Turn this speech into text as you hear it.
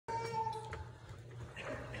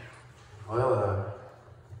Well,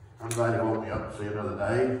 I'm glad you woke me up to see another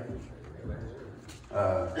day.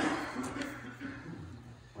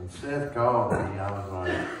 When Seth called me, I was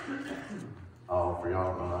like, oh, for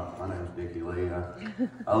y'all know, my name's Dickie Lee.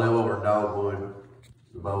 I live over in Dogwood,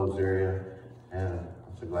 the Bowes area, and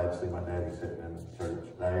I'm so glad to see my daddy sitting in the church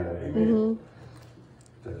today.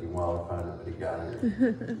 Took him a while to find it, but he got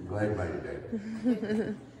here. I'm glad he made it,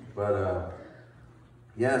 Daddy. But,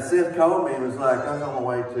 yeah, Seth called me and was like, I was on my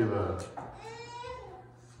way to,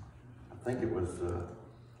 I think it was,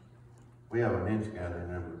 we have a men's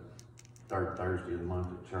gathering every third Thursday of the month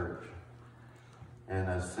at church.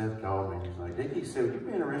 And Seth called me and he's like, Dickie, said, would you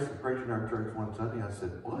be interested in preaching in our church one Sunday? I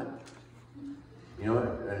said, what? You know,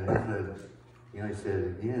 and he said, he said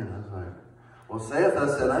it again. I was like, well, Seth, I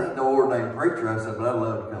said, I ain't no ordained preacher. I said, but I'd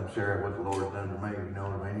love to come share what the Lord's done to me, you know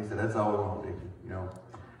what I mean? He said, that's all we want, Dickie, you know.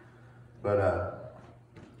 But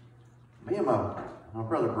me and my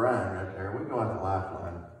brother Brian right there, we go out to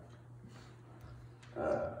Lifeline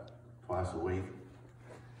twice a week.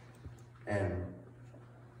 And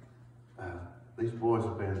these boys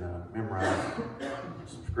have been memorizing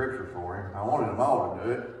some scripture for him. I wanted them all to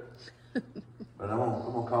do it. But I'm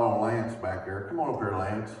gonna call on Lance back there. Come on up here,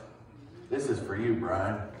 Lance. This is for you,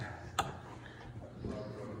 Brian.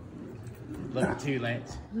 Love you too,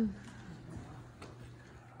 Lance.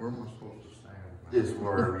 Where am I supposed to stand? Just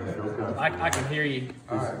wherever you feel comfortable. I can hear you.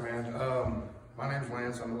 All right, man. My name's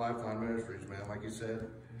Lance. I'm the Lifeline Ministries, man. Like you said,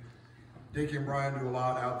 Dickie and Brian do a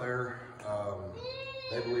lot out there.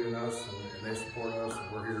 They believe in us and they support us,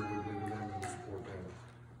 and we're here. We believe in them and we support them.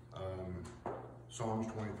 Psalms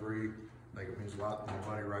 23. I think it means a lot to my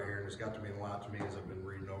buddy right here, and it's got to mean a lot to me as I've been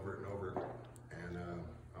reading over it and over it. And I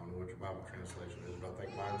don't know what your Bible translation is, but I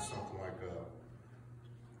think mine's something like, the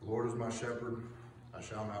Lord is my shepherd, I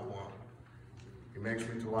shall not want. He makes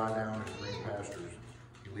me to lie down in green pastures.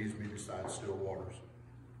 He leads me beside still waters.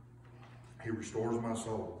 He restores my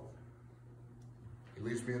soul. He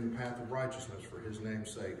leads me in the path of righteousness for his name's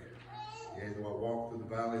sake. Yea, though I walk through the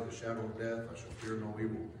valley of the shadow of death, I shall fear no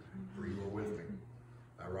evil, for you are with me.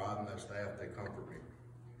 Thy rod and thy staff, they comfort me.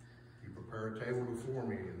 You prepare a table before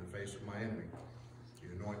me in the face of my enemy. You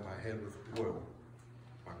anoint my head with oil.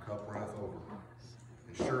 My cup runneth over.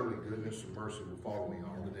 And surely goodness and mercy will follow me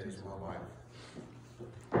all the days of my life,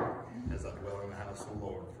 as I dwell in the house of the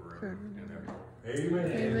Lord forever and ever.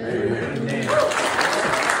 Amen. Amen. Amen.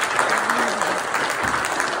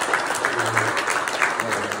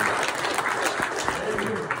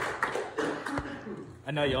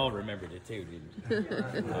 I know y'all remembered it too, didn't you?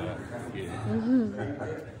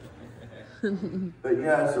 But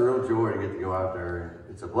yeah, it's a real joy to get to go out there.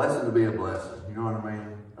 It's a blessing to be a blessing. You know what I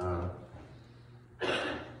mean?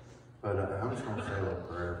 But I'm just going to say a little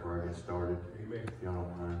prayer before I get started. Amen. If y'all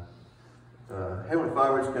don't mind. Heavenly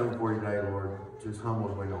Father, we just come before you today, Lord, just humble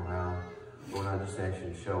as we know how. Lord, I just ask you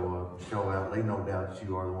to show up, show out. Leave no doubt that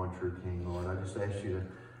you are the one true King, Lord. I just ask you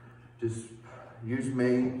to just use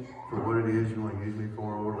me for what it is you want to use me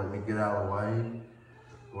for, Lord. Let me get out of the way.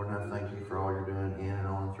 Lord, and I thank you for all you're doing in and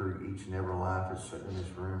on through each and every life that's sitting in this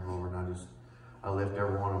room, Lord. And I lift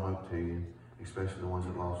every one of them up to you, especially the ones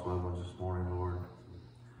that lost loved ones this morning, Lord.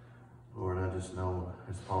 Lord, I just know,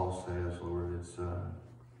 as Paul says, Lord, it's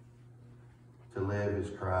to live is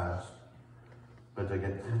Christ, but to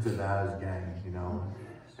die is gain, you know.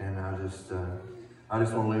 And I just want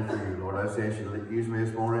to live for you, Lord. I just ask you to use me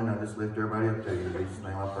this morning. I just lift everybody up to you. In Jesus'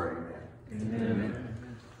 name I pray, amen.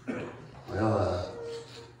 Amen. Well,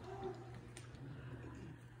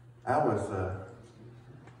 I was,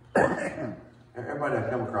 everybody I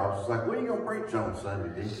come across was like, what are you going to preach on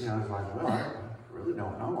Sunday, Dickie? I was like, well, I really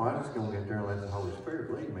don't know. I'm just going to get there and let the Holy Spirit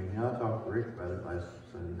lead me. You know, I talked to Rick about it last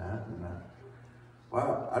Sunday night. And,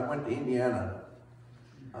 well, I went to Indiana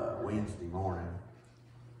Wednesday morning.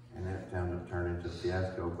 And that time it turned into a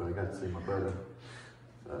fiasco, but I got to see my brother.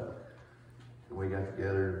 And we got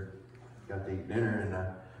together, got to eat dinner, and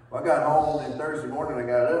I got home, and Thursday morning I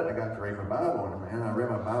got up and I got to read my Bible, and man, I read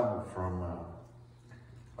my Bible from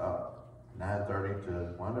about 9:30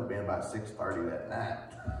 to wound up being about 6:30 that night.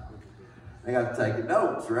 I got to take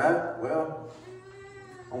notes, right? Well,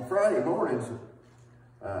 on Friday mornings,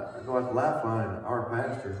 I go out to Lifeline, and our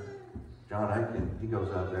pastor, John Aiken, he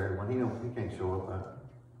goes out there, and when he can't show up,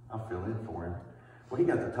 I'll fill in for him. Well, he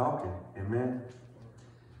got to talking, and man,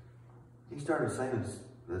 he started saying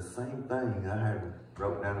the same thing I had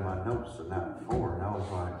wrote down in my notes the night before, and I was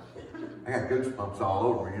like, I got goosebumps all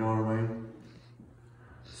over, you know what I mean?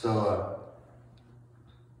 So,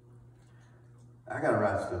 I got to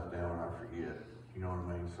write stuff down and I forget, you know what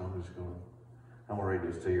I mean? So I'm going to read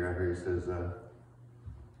this to you right here. It says,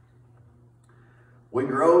 We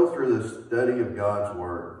grow through the study of God's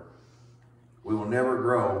Word. We will never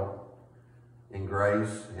grow in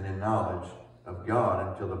grace and in knowledge of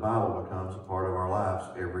God until the Bible becomes a part of our lives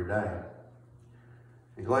every day.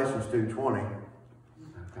 In Galatians 2:20, I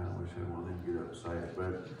kind of wish I wanted to get up and say it,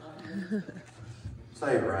 but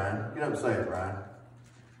say it, Ryan. Get up and say it, Ryan.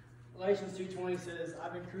 Galatians 2:20 says,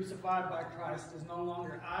 I've been crucified by Christ. It is no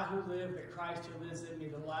longer I who live, but Christ who lives in me.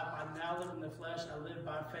 The life I now live in the flesh, I live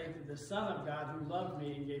by faith in the Son of God who loved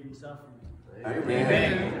me and gave himself for me.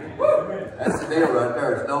 Amen. Amen. That's the deal right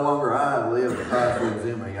there. It's no longer I who live, but Christ lives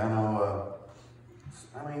in me. I know,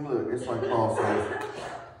 look, it's like Paul says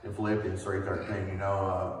in Philippians 3:13,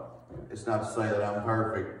 it's not to say that I'm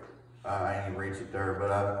perfect. I ain't even reached it there, but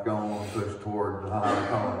I've gone on push toward the higher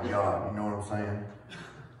calling of God. You know what I'm saying?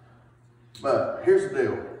 But here's the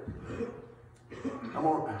deal.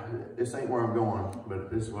 This ain't where I'm going, but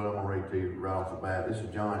this is what I'm going to read to you right off the bat. This is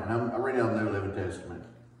John, and I'm reading out the New Living Testament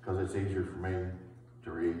because it's easier for me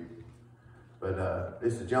to read. But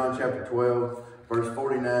this is John chapter 12, verse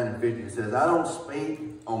 49 and 50. It says, I don't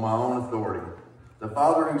speak on my own authority. The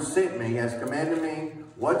Father who sent me has commanded me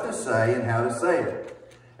what to say and how to say it.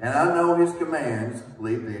 And I know his commands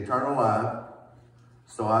lead to eternal life,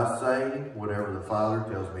 so I say whatever the Father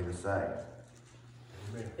tells me to say.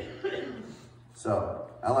 So,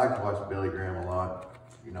 I like to watch Billy Graham a lot.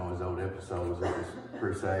 His old episodes of his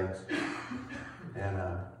crusades. And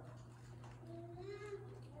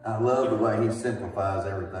I love the way he simplifies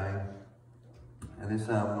everything. And this is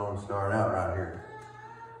how I'm going to start out right here.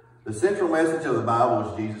 The central message of the Bible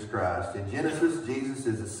is Jesus Christ. In Genesis, Jesus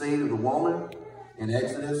is the seed of the woman. In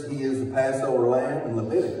Exodus, he is the Passover lamb. In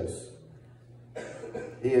Leviticus,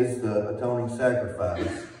 he is the atoning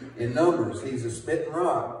sacrifice. In Numbers, he's the spitting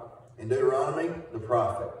rock. In Deuteronomy, the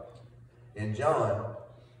prophet. In John,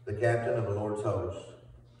 the captain of the Lord's host.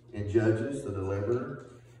 In Judges, the deliverer.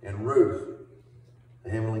 In Ruth, the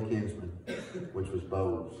heavenly kinsman, which was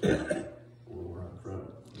Boaz. A little right front.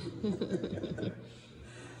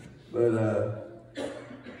 But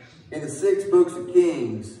in the 6 books of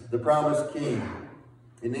Kings, the promised king.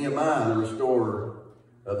 In Nehemiah, the restorer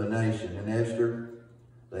of the nation. In Esther,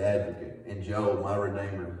 the advocate. In Job, my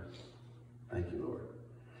redeemer. Thank you, Lord.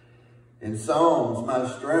 In Psalms, my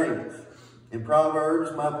strength. In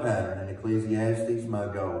Proverbs, my pattern. In Ecclesiastes, my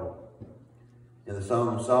goal. In the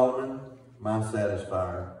Song of Solomon, my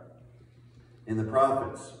satisfier. In the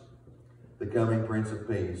prophets, the coming Prince of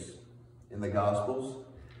Peace. In the Gospels,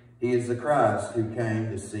 he is the Christ who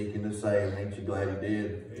came to seek and to save. Ain't you glad he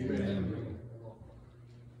did? Amen.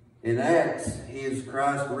 In Acts, he is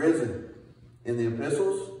Christ risen. In the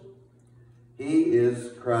epistles, he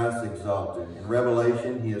is Christ exalted. In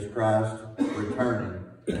Revelation, he is Christ returning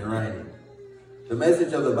and reigning. The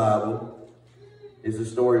message of the Bible is the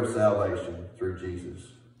story of salvation through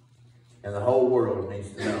Jesus. And the whole world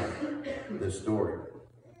needs to know this story.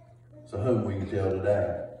 So whom will you tell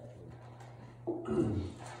today?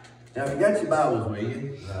 Now, if you got your Bibles with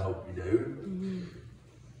you, and I hope you do,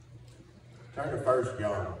 turn to 1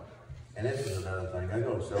 John. And this is another thing. I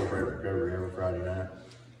go to Celebrate Recovery every Friday night.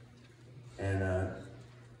 And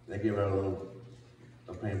they give out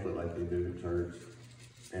a pamphlet like they do to church.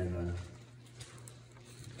 And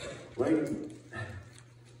you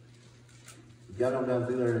got on down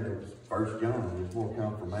through there, and it was 1 John. There's more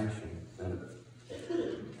confirmation that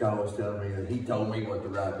God was telling me that he told me what to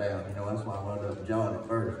write down. That's why I wound up in John at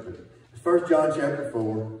first. But it's 1 John chapter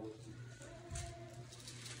 4.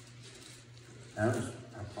 And I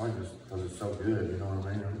probably just, because it's so good, you know what I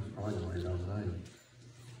mean? I'm just probably going to read those names.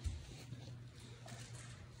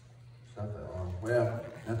 It's not that long. Well,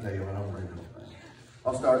 I'll tell you what, I'm reading those things.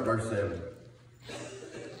 I'll start at verse 7.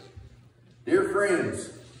 Dear friends,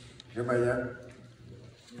 everybody there?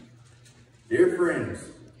 Dear friends,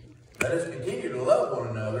 let us continue to love one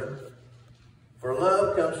another, for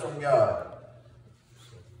love comes from God.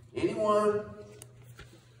 Anyone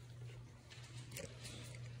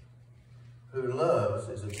who loves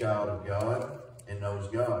is a child of God and knows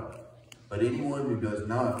God. But anyone who does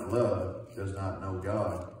not love does not know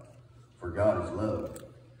God, for God is love.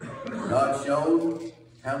 God showed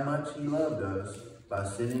how much he loved us by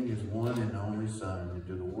sending his one and only Son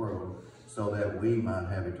into the world so that we might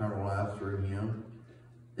have eternal life through him.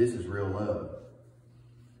 This is real love.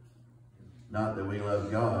 Not that we love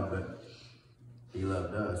God, but he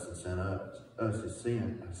loved us and sent us his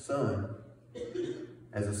Son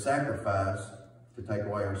as a sacrifice to take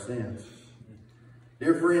away our sins.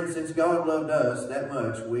 Dear friends, since God loved us that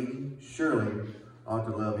much, we surely ought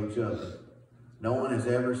to love each other. No one has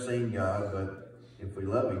ever seen God, but if we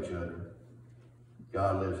love each other,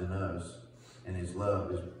 God lives in us, and his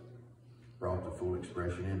love brought to full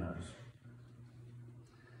expression in us.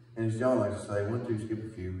 And as John likes to say, 1, 2, skip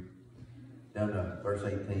a few, down to verse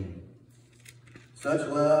 18. Such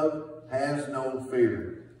love has no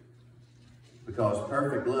fear, because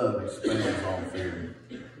perfect love expels all fear.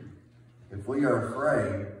 If we are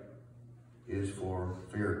afraid, it is for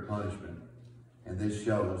fear of punishment. And this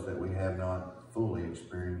shows that we have not fully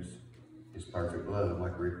experienced his perfect love,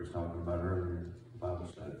 like Rick was talking about earlier in the Bible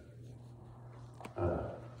study.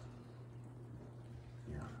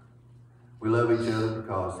 We love each other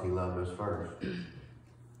because he loved us first.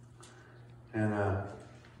 And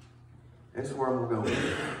that's where I'm going to go with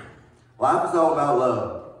it. Life is all about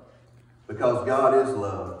love, because God is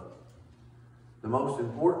love. The most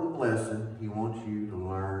important lesson he wants you to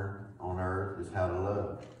learn on earth is how to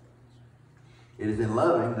love. It is in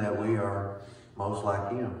loving that we are most like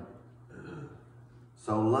him.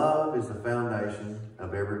 So love is the foundation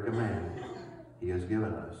of every command he has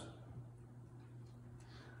given us.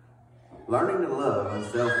 Learning to love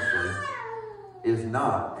unselfishly is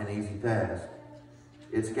not an easy task.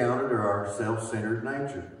 It's counter to our self-centered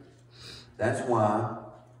nature. That's why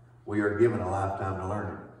we are given a lifetime to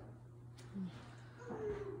learn it.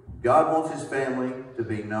 God wants his family to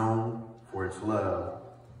be known for its love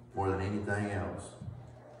more than anything else.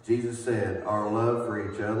 Jesus said, our love for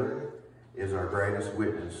each other is our greatest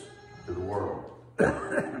witness to the world.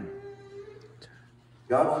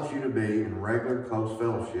 God wants you to be in regular close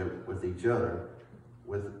fellowship with each other,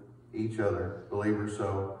 believers,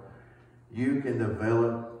 so you can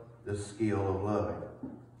develop the skill of loving.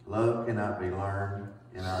 Love cannot be learned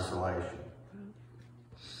in isolation.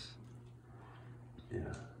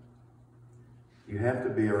 Yeah. You have to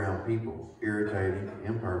be around people, irritating,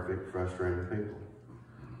 imperfect, frustrating people.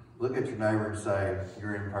 Look at your neighbor and say,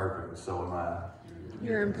 you're imperfect, and so am I.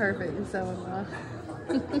 You're imperfect, and so am I.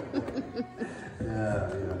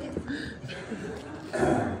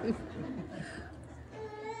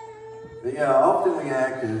 Yeah. Often we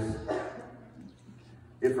act as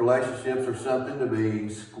if relationships are something to be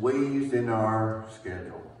squeezed into our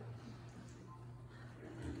schedule.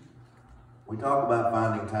 We talk about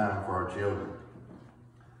finding time for our children,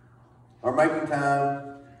 or making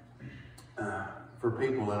time for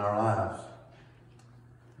people in our lives.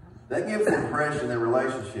 That gives the impression that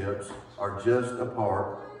relationships are just a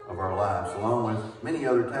part of our lives, along with many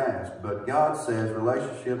other tasks. But God says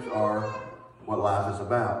relationships are what life is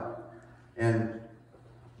about. And,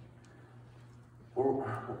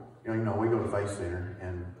 we go to Faith Center,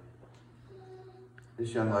 and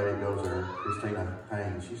this young lady that goes there, Christina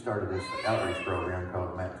Payne, she started this outreach program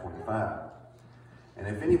called MAC 25. And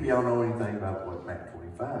if any of y'all know anything about what MAC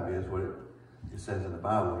 25 is, what it says in the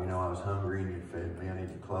Bible, I was hungry and you fed me, I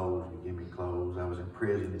needed clothes and you give me clothes, I was in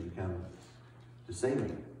prison and you come to see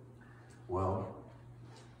me. Well,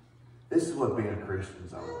 this is what being a Christian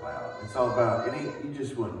is all about. It's all about, you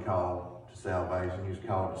just wasn't called to salvation, you was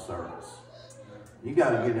called to service. You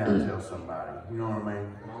got to get out and tell somebody, you know what I mean?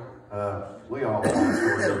 We all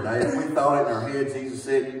today. If we thought it in our heads, Jesus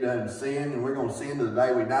said you done sin, and we're going to sin to the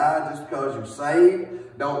day we die. Just because you're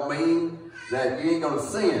saved don't mean that you ain't going to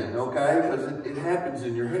sin, okay? Because it happens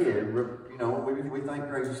in your head. We think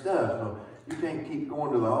crazy stuff. So you can't keep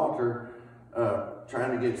going to the altar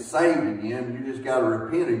trying to get saved again. You just got to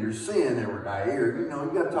repent of your sin every day. You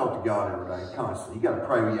got to talk to God every day, constantly. You got to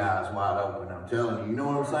pray with your eyes wide open, I'm telling you. You know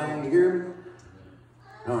what I'm saying? You hear me?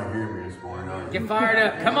 You don't hear me this morning, are you? Get fired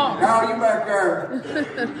up. Come on. How you back there?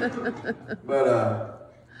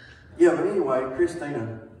 But anyway,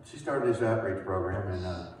 Christina, she started this outreach program, and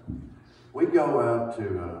we go out to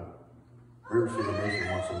River City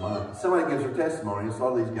Mission once a month. Somebody gives her testimony. A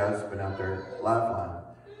lot of these guys have been out there at Lifeline,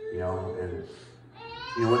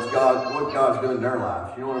 and what God's doing in their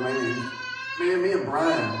lives. You know what I mean? Me and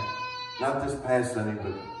Brian, not this past Sunday,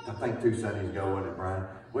 but I think 2 Sundays ago, wasn't it, Brian?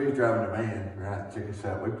 We was driving a van, right? Check us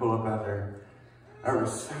out. We pull up out there. There were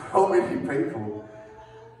so many people.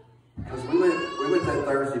 Because we went that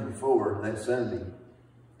Thursday before, that Sunday.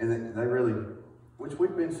 And they really, which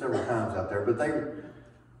we've been several times out there, but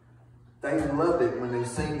they loved it when they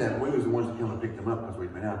seen that we was the ones that come and picked them up because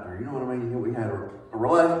we'd been out there. You know what I mean? We had a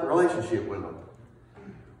relationship with them.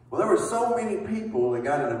 Well, there were so many people that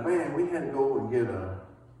got in the van, we had to go and get a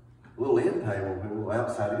little end table, a little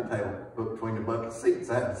outside end table between the bucket seats.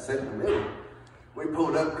 I had to sit in the middle. We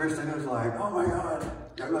pulled up, Christina was like, oh my God,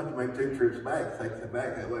 I'm going to make 2 trips back, take that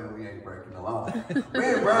back, that way we ain't breaking the law. Me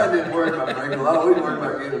and Brian didn't worry about breaking the law, we worried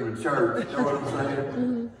about getting them to church, you know what I'm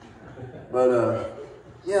saying? But,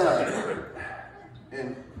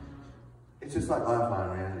 and it's just like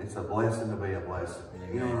Lifeline, man. It's a blessing to be a blessing.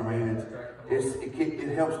 You know what I mean?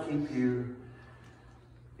 It helps keep you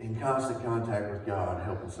in constant contact with God,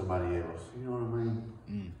 helping somebody else. You know what I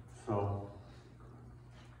mean? So,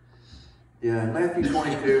 yeah, in Matthew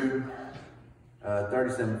 22,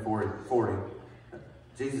 37-40,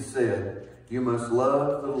 Jesus said, "You must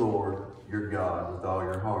love the Lord your God with all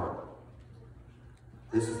your heart."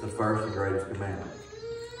 This is the first and greatest commandment.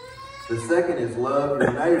 The second is love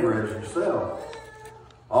your neighbor as yourself.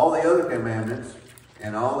 All the other commandments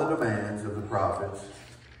and all the demands of the prophets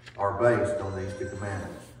are based on these two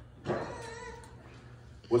commandments.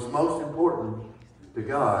 What's most important to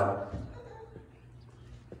God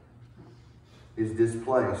is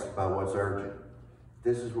displaced by what's urgent.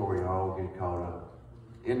 This is where we all get caught up.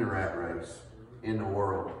 In the rat race, in the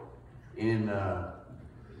world, in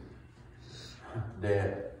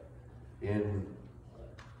debt, in,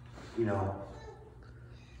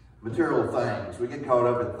 material things. We get caught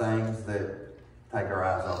up in things that take our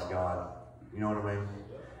eyes off God. You know what I mean?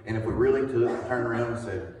 And if we really turned around and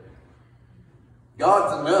said,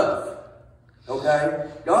 God's enough, okay?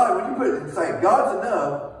 God, when you put it and say, God's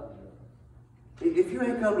enough, if you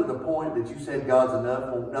ain't come to the point that you said God's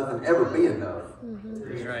enough, won't nothing ever be enough.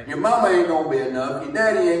 That's right. Your mama ain't gonna be enough. Your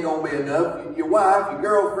daddy ain't gonna be enough. Your wife, your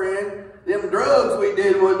girlfriend, them drugs we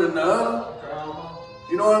did wasn't enough.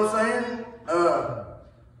 You know what I'm saying?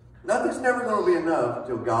 Nothing's never gonna be enough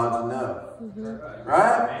until God's enough.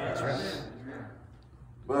 Right? That's right.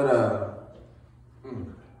 But,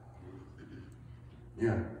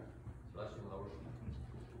 yeah.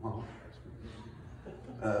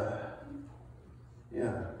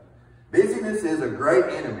 Yeah. Busyness is a great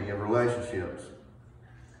enemy of relationships.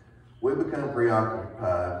 We become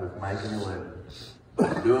preoccupied with making a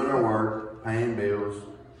living, doing our work, paying bills,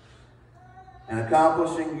 and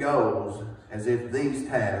accomplishing goals as if these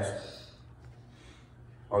tasks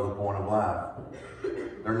are the point of life.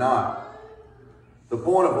 They're not. The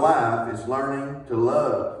point of life is learning to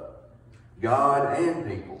love God and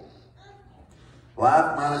people.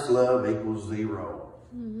 Life minus love equals zero.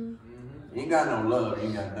 You ain't got no love, you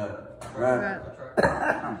ain't got nothing. Right?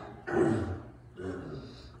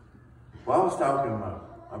 Well, I was talking to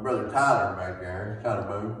my brother Tyler back there, Tyler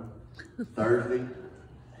Boone, Thursday.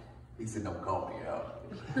 He said, "Don't call me out."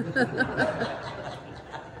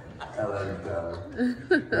 I love you, Tyler.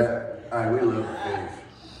 All right, we love to fish.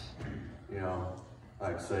 You know,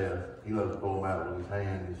 like Seth, he loves to pull them out with his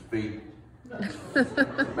hand, his feet.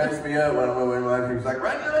 Messed me up when I went last year. He's like,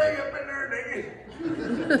 "Run your leg up in there, nigga."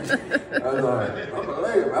 I was like, "I'm a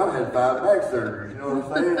leg. I've had 5 back surgeries." You know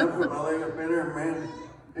what I'm saying? I put my leg up in there, man.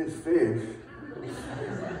 It's fish.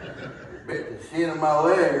 Bit the shin of my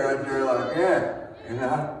leg right there, like that. And I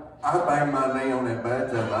banged my knee on that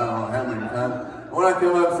bathtub. I don't know how many times. When I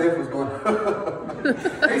come up, Seth was going.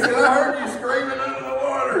 He said, "I heard you screaming under the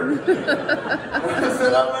water." I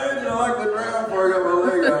said, "I imagine I like to drown before I got my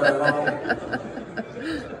leg out of the home."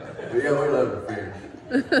 But yeah, we love to fish.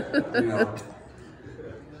 You know.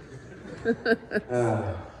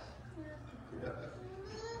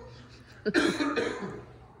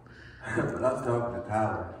 But I was talking to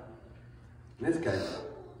Tyler. In this case,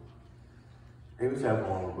 he was helping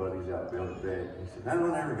one of my buddies out build a deck. He said, "I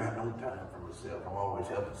don't ever got no time for myself. I'm always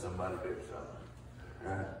helping somebody do something."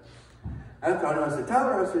 Right? I told him, I said,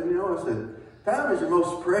 "Tyler," I said, "time is your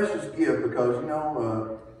most precious gift because,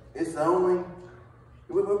 it's the only,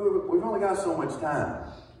 we've only got so much time.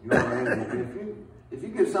 You know what I mean? If you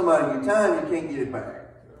give somebody your time, you can't get it back.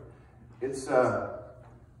 It's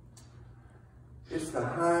the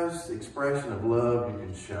highest expression of love you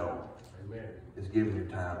can show. Amen. Is giving your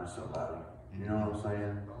time to somebody. You know what I'm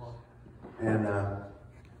saying? And,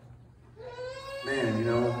 man, you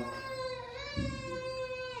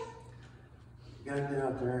gotta get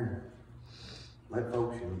out there and let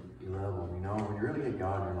folks you love them. When you really get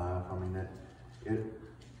God in your life,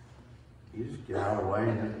 you just get out of the way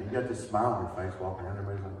and you got this smile on your face walking around.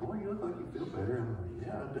 Everybody's like, "Boy, you look like you feel better." I'm like,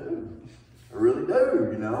 "Yeah, I do. I really do,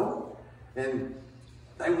 And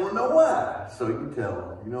they want to know why. So you tell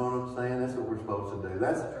them. You know what I'm saying? That's what we're supposed to do.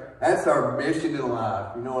 That's our mission in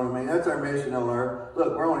life. You know what I mean? That's our mission on earth.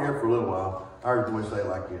 Look, we're only here for a little while. I heard the boy say it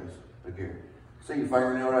like this. Look here. See your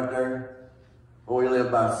fingernail right there? Boy, you live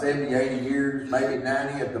about 70, 80 years, maybe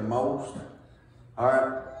 90 at the most. All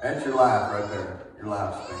right? That's your life right there. Your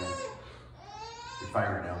lifespan. Your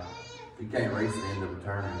fingernail. You can't reach the end of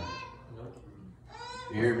eternity.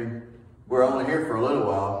 You hear me? We're only here for a little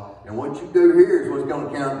while, and what you do here is what's going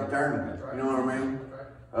to count in eternity. You know what I mean?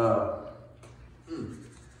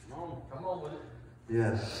 Come on with it.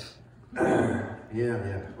 Yeah.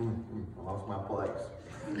 Yeah. I lost my place.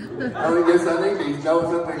 I guess I need these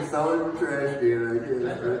notes up and throw in the trash can, I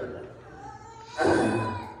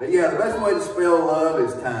guess. But yeah, the best way to spell love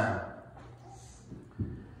is time.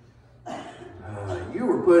 You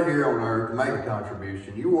were put here on earth to make a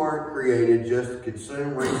contribution. You weren't created just to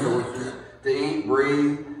consume resources, to eat,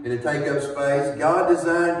 breathe, and to take up space. God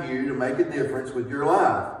designed you to make a difference with your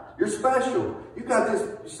life. You're special. You got this,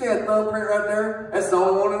 you see that thumbprint right there? That's the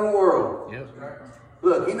only one in the world. Yep.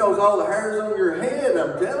 Look, he knows all the hairs on your head,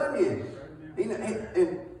 I'm telling you.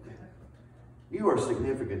 And you are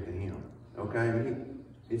significant to him, okay?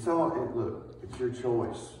 Look, it's your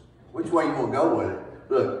choice. Which way you want to go with it?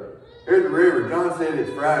 Look, here's the river. John said it's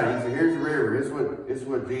Friday. He said, here's the river. It's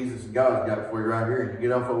what Jesus and God's got for you right here. And you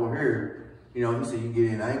get off over here, you know, he said you can get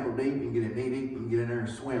in ankle deep, you can get in knee deep, you can get in there and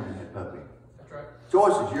swim in that puppy. That's right.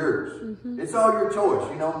 Choice is yours. It's all your choice,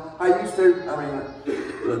 you know. I used to,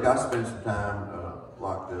 look, I spent some time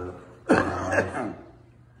locked up.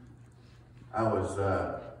 I was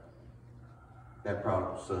that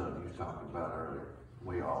prodigal son you was talking about earlier.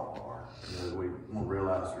 We all are, whether we won't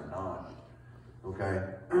realize it or not. Okay?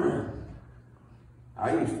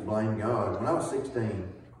 I used to blame God. When I was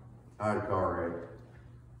 16, I had a car wreck.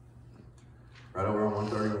 Right over on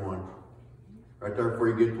 131. Right there before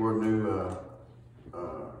you get to where the new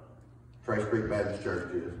Trace Creek Baptist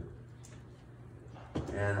Church is.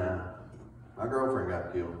 And my girlfriend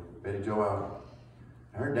got killed, Betty Jo Allen.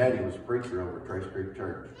 Her daddy was a preacher over at Trace Creek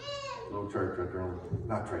Church. A little church right there on,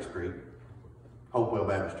 not Trace Creek, Hopewell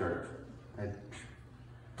Baptist Church. And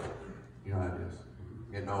you know how it is.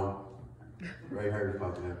 Getting old. Gray hair's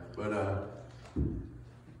popping up. But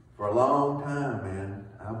for a long time, man,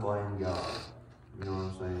 I blamed God. You know what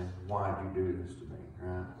I'm saying? Why'd you do this to me,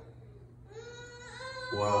 right?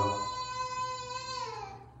 Well,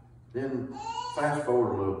 then fast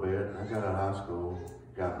forward a little bit, I got out of high school,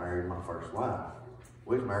 got married to my first wife.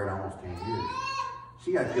 We was married almost 10 years.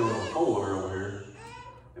 She got killed on a pole over here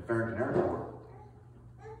at Farrington Airport.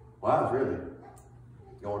 Well, I was really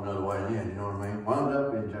going another way in, you know what I mean? Wound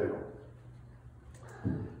up in jail.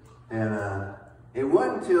 And it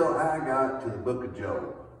wasn't until I got to the book of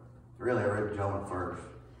Job. Really, I read Jonah first.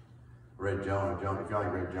 I read Jonah. If y'all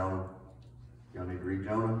ain't read Jonah, y'all need to read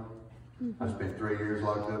Jonah. I spent 3 years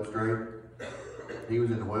locked up straight. He was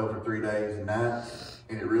in the well for 3 days and nights,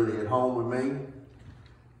 and it really hit home with me.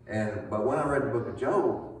 But when I read the book of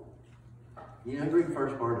Job, you know, you read the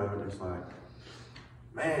first part of it, it's like,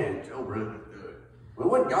 man, Job really didn't do it. Well,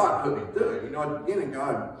 it wasn't God put me through it. You know, at the beginning,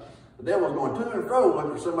 the devil was going to and fro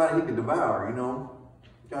looking for somebody he could devour, you know.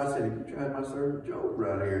 God said, if you tried my servant Job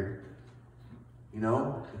right here, you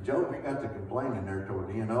know, Job, he got to complaining there toward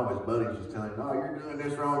the end. All his buddies was telling him, no, you're doing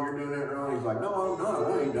this wrong, you're doing that wrong. He's like, no, I'm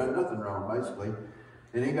not. I ain't done nothing wrong, basically.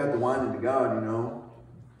 And he got to whining to God, you know.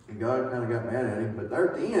 And God kind of got mad at him. But there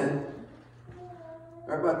at the end,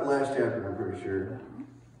 right about the last chapter, I'm pretty sure,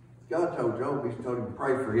 God told Job, he told him to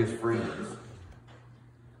pray for his friends.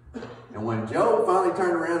 And when Job finally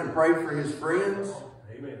turned around and prayed for his friends,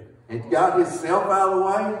 amen, and got himself out of the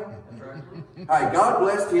way, hey, God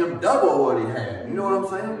blessed him double what he had. You know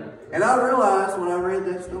what I'm saying? And I realized when I read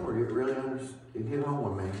that story, it hit home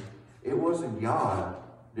with me. It wasn't God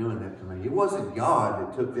doing that to me. It wasn't God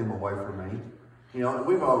that took them away from me. You know,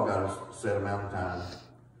 we've all got a set amount of time.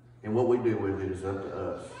 And what we do with it is up to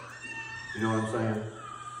us. You know what I'm saying?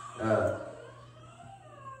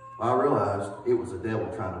 I realized it was the devil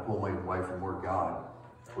trying to pull me away from where God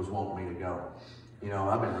was wanting me to go. You know,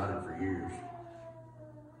 I've been running for years.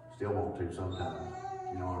 Still want to sometimes.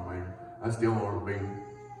 You know what I mean? I still want to be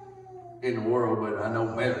in the world, but I know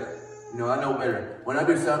better. You know, I know better. When I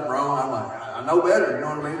do something wrong, I'm like, I know better. You know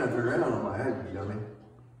what I mean? I turn around, I'm like, hey, you dummy.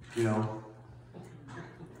 You know?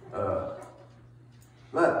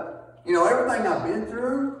 But, you know, everything I've been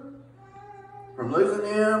through, from losing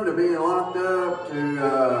them to being locked up to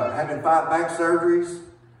having 5 back surgeries,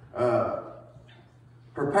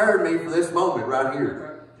 prepared me for this moment right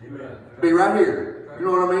here. Amen. Be right here. You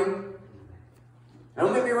know what I mean?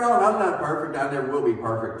 Don't get me wrong, I'm not perfect. I never will be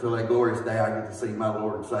perfect until that glorious day I get to see my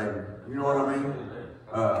Lord and Savior. You know what I mean?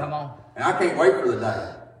 Come on. And I can't wait for the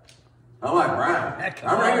day. I'm like, Brian,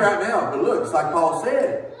 I'm ready right now. But look, it's like Paul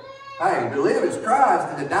said. Hey, to live is Christ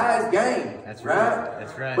and to die is gain. That's right.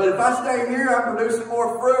 That's right. But if I stay here, I'm producing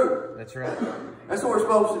more fruit. That's right. That's what we're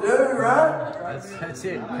supposed to do, right? That's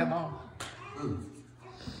it. Come on.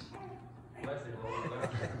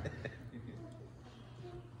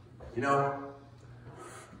 You know,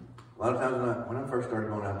 a lot of times when I first started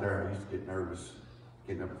going out there, I used to get nervous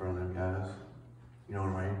getting up in front of them guys. You know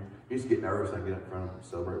what I mean? I used to get nervous when I get up in front of them and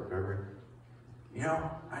celebrate recovery. You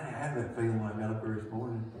know, I didn't have that feeling when I got up there this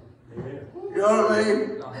morning. Amen. You know what I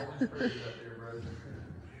mean?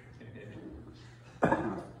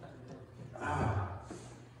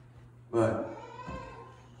 But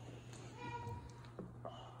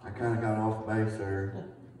I kind of got off base there.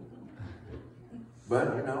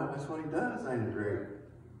 But, you know, that's what he does, ain't it great?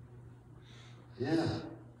 Yeah.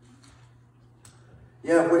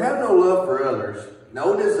 Yeah, if we have no love for others,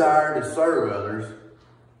 no desire to serve others,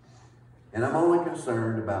 and I'm only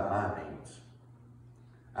concerned about my needs,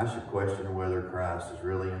 I should question whether Christ is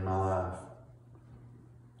really in my life.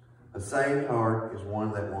 A saved heart is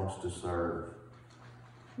one that wants to serve.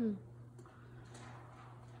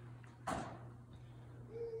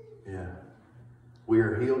 Yeah. We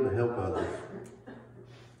are healed to help others.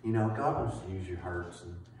 You know, God wants to use your hurts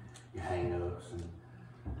and your hang-ups and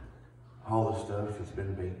all the stuff that's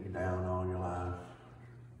been beating you down all your life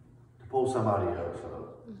to pull somebody else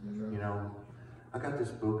up. You know, I got this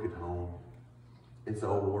book at home. It's an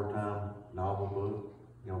old wartime novel book,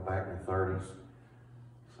 you know, back in the 30s.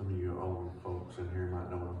 Some of you older folks in here might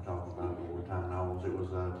know what I'm talking about, the wartime novels. It was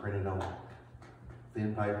printed on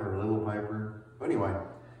thin paper, little paper. But anyway,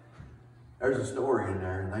 there's a story in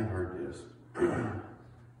there, and they heard this.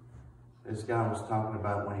 This guy was talking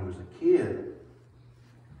about when he was a kid,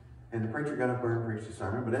 and the preacher got up there and preached a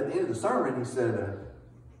sermon. But at the end of the sermon, he said,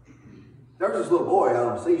 there was this little boy out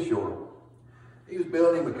on the seashore. He was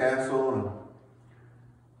building him a castle and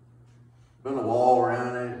building a wall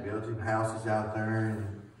around it, built him houses out there,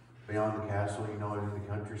 and beyond the castle, you know, in the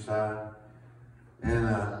countryside. And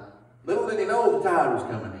little did he know the tide was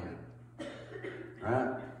coming in,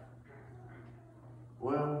 right?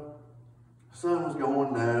 Well, the sun was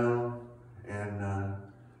going down, and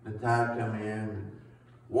the tide come in and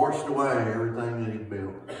washed away everything that he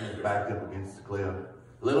built. He was backed up against the cliff.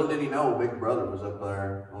 Little did he know Big Brother was up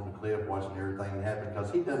there on the cliff watching everything happen,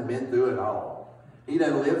 because he done been through it all. He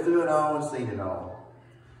done lived through it all and seen it all.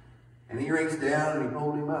 And he reached down and he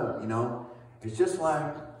pulled him up, you know. It's just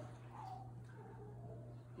like,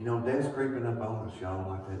 you know, death's creeping up on us, y'all,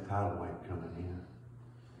 like that tidal wave coming in.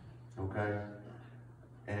 Okay?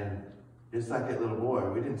 And it's like that little boy.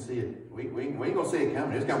 We didn't see it. We ain't going to see it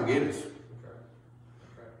coming. It's going to get us.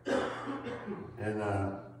 And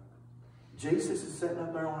Jesus is sitting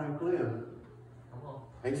up there on that cliff.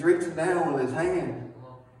 He's reaching down with his hand.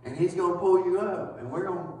 And he's going to pull you up. And we're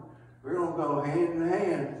going to go hand in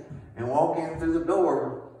hand and walk in through the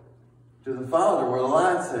door to the Father where the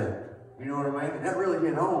light's at. You know what I mean? And that really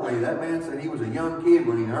hit home with me. That man said he was a young kid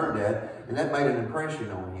when he heard that, and that made an impression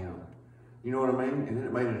on him. You know what I mean? And then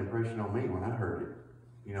it made an impression on me when I heard it.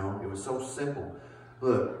 You know, it was so simple.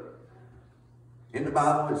 Look, in the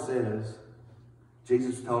Bible it says,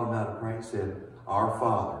 Jesus taught him how to pray. He said, Our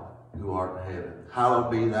Father, who art in heaven, hallowed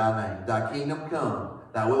be thy name. Thy kingdom come,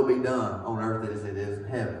 thy will be done on earth as it is in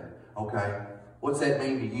heaven. Okay? What's that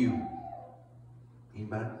mean to you?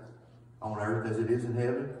 Anybody? On earth as it is in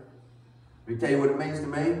heaven? Let me tell you what it means to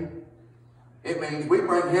me. It means we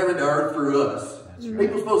bring heaven to earth through us. Right.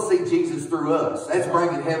 People are supposed to see Jesus through us. That's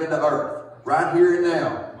bringing heaven to earth. Right here and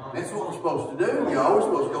now. That's what we're supposed to do. Y'all, we're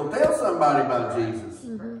supposed to go tell somebody about Jesus.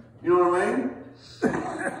 You know what I mean?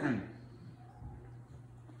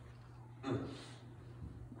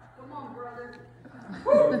 Come on, brother.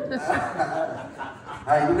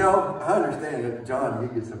 Hey, you know, I understand that John,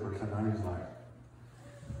 he gets up there sometimes, he's like,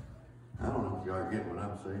 I don't know if y'all get what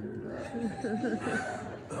I'm saying or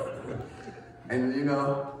not. And you know,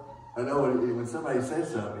 I know when somebody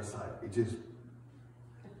says something, it's like,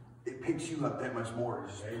 it picks you up that much more.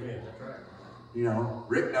 Amen. That's right. You know,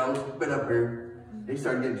 Rick knows, he's been up here. He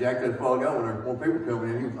started getting jacked up a while ago when there were more people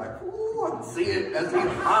coming in. He was like, ooh, I can see it. I see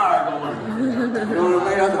the fire going. You know what I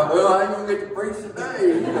mean? I thought, well, I ain't going to get to preach today.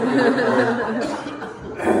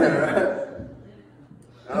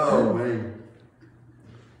 Oh, man.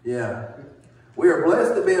 Yeah. We are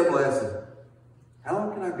blessed to be a blessing. How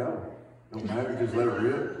long can I go? Don't matter, just let it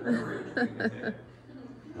rip.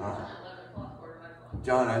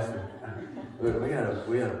 John asked me,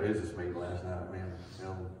 we had a business meeting last night, man,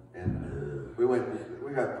 and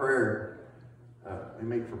we got prayer. We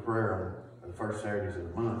meet for prayer on the first Saturdays of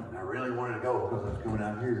the month, and I really wanted to go because I was coming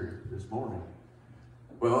out here this morning.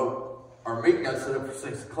 Well, our meeting got set up for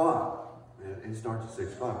 6 o'clock. It starts at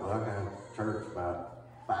 6 o'clock. Well, I got to church about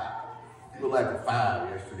 5. A little after 5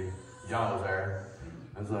 yesterday. John was there.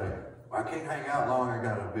 I was like, well, I can't hang out long. I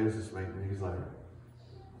got a business meeting. And he's like,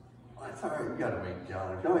 well, that's all right. You got to meet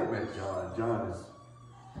John. If y'all ain't met John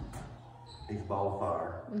he's a ball of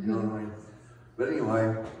fire. You know what I mean? But anyway,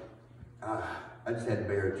 I just had to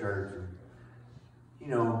be at church. And, you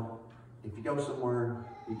know, if you go somewhere,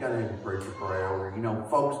 you got to have a preacher pray over. You know,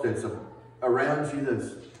 folks that's around you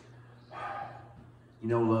that's, you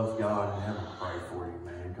know, loves God, and have them pray for you,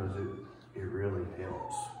 man, because it really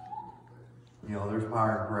helps. You know, there's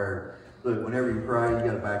power in prayer. Look, whenever you pray, you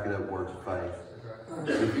got to back it up with words of faith.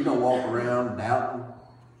 If you're going to walk around doubting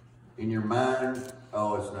in your mind,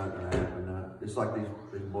 oh, it's not going to happen. No. It's like these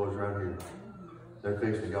boys right here. They're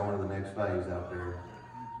fixing to go into the next phase out there.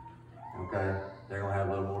 Okay? They're going to have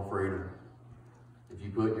a little more freedom. If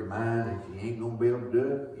you put your mind, if you ain't going to be able to do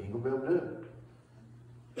it, you ain't going to be able to do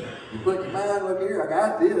it. You put your mind, look here, I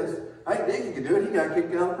got this. Hey, Dickie can do it. He got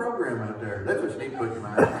kicked out of the program out there. That's what you need to put in your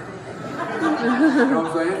mind. You know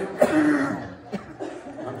what I'm saying?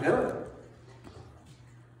 I'm telling you.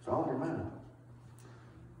 It's all in your mind.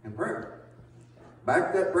 And prayer.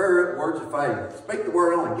 Back that prayer up with words of faith. Speak the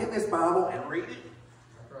word on it. Get this Bible and read it.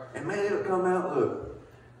 And man, it'll come out. Look.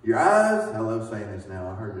 Your eyes, I love saying this now.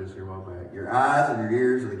 I heard this here a while back. Your eyes and your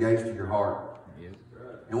ears are the gates to your heart. Yep.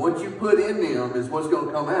 And what you put in them is what's going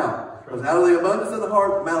to come out. Because out of the abundance of the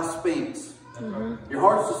heart, the mouth speaks. Mm-hmm. Your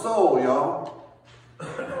heart's the soul, y'all.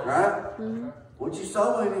 Right? Mm-hmm. What you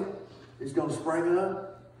sow in it is going to spring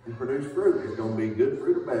up and produce fruit. It's going to be good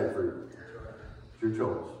fruit or bad fruit. It's your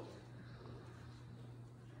choice.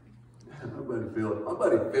 My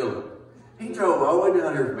buddy Philip. He drove all the way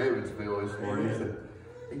down here from Evansville this morning.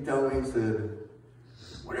 He told me, he said,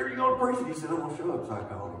 whenever you go to preach, he said, I'm going to show up. So I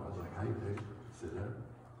called him. I was like, hey, dude, sit down.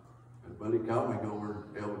 And buddy called me, go over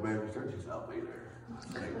to Elva Baptist Church. He said, I'll be there. I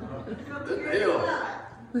said, the deal.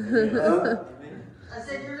 I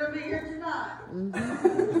said, you're going to be here tonight.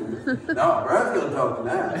 No, Brad's going to talk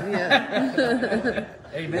tonight. Yeah.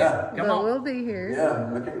 Amen. Yeah. Come on. We'll be here.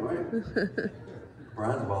 Yeah, I can't wait.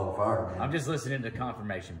 Brian's a ball of fire, man. I'm just listening to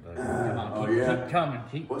confirmation, but come on, keep coming.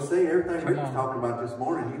 Well, see, everything Rick was talking about this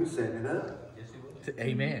morning, he was setting it up. Yes, he was.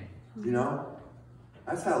 Amen. You know,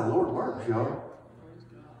 that's how the Lord works, y'all.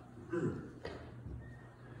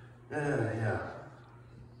 Yeah.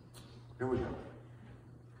 Here we go.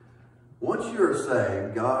 Once you are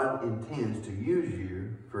saved, God intends to use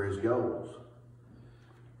you for his goals.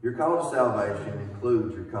 Your call to salvation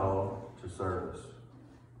includes your call to service.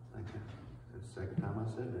 Thank you. That's the second time I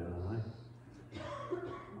said that, I think.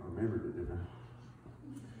 I remembered it, didn't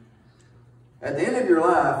I? At the end of your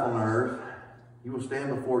life on earth, you will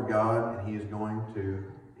stand before God and he is going to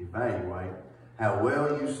evaluate how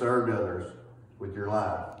well you served others with your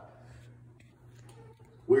life.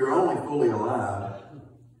 We are only fully alive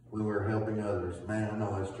when we're helping others. Man, I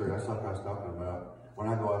know that's true. That's like I was talking about. When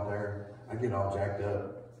I go out there, I get all jacked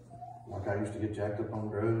up. Like I used to get jacked up on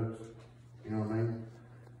drugs. You know what I mean?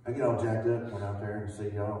 I get all jacked up going out there and see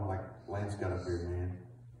y'all. Like Lance got up here, man.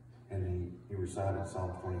 And he recited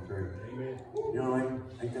Psalm 23. Amen. You know what I mean?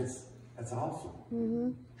 I think that's awesome.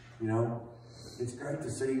 Mm-hmm. You know? It's great to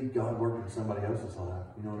see God working in somebody else's life.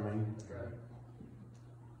 You know what I mean? That's right.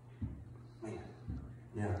 Man.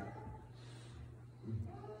 Yeah.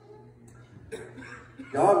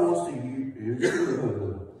 God wants to use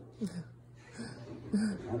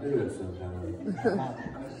I do that sometimes.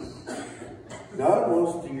 God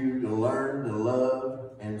wants you to learn to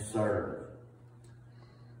love and serve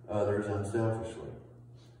others unselfishly.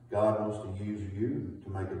 God wants to use you to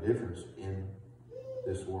make a difference in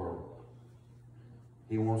this world.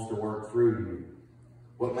 He wants to work through you.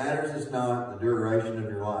 What matters is not the duration of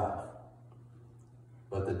your life,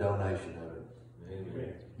 but the donation of it.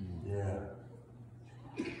 Amen. Yeah.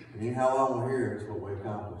 And how long we're here is what we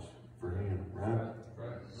accomplish for him, right?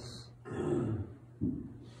 Right.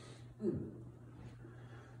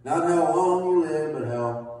 Not how long you live, but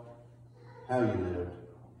how you lived.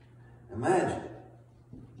 Imagine.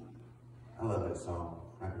 I love that song.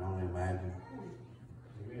 I can only imagine.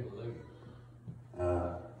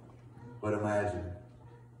 But imagine.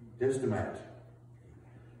 Just imagine.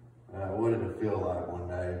 What did it feel like one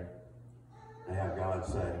day to have God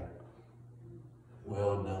say,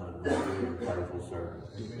 well done, my good and faithful servant.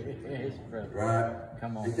 Right?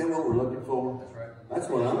 Come on. Is that what we're looking for? That's right. That's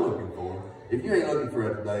what I'm looking for. If you ain't looking for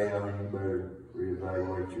it today, I mean, you better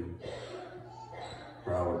reevaluate your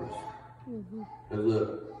priorities. Because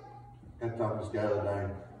look, I talked to this guy the other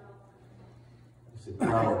day. I said,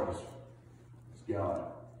 priorities. It's God.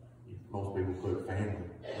 Most people put family.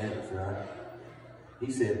 That's right.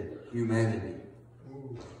 He said, humanity.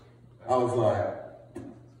 I was like,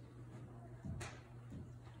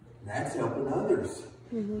 that's helping others.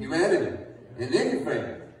 Humanity. And then your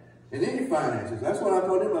family. And then your finances. That's what I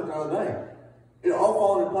told him the other day. It'll all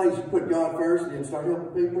fall into place. You put God first and then start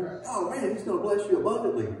helping people. Oh man, he's going to bless you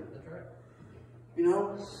abundantly. That's right. You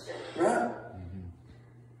know? Right?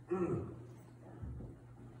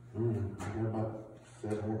 I got about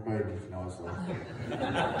 7 more pages. No, it's not.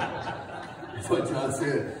 That's what John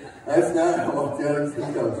said. That's not how I'll tell you.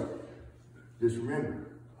 He goes, just remember,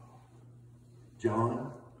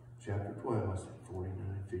 John chapter 12. I said, 49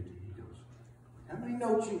 and 50. He goes, how many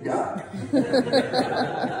notes you got? I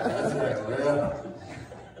said, well.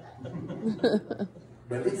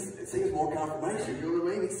 But it seems more confirmation, you know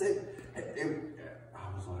what I mean? He said, I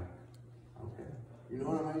was like, okay, you know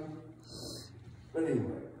what I mean? But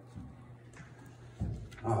anyway,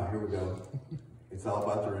 all right, here we go. It's all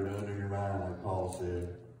about the renewing of your mind, like Paul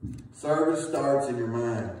said. Service starts in your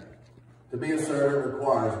mind. To be a servant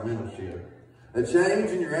requires a mental shift, a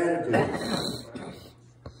change in your attitude.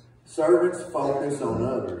 Servants focus on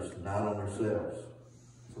others, not on themselves.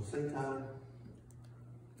 So see, Tyler,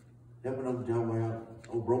 helping old Joe out,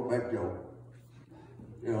 old Brokeback Joe.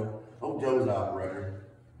 You know, old Joe's operator.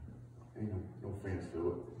 Ain't no offense to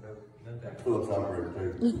it. Philip's operator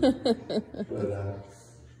too. But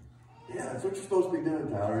yeah, that's what you're supposed to be doing,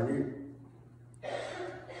 Tyler. And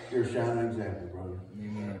you're a shining example, brother.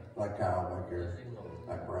 Amen. Like Kyle back there,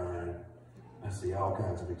 like Brian. I see all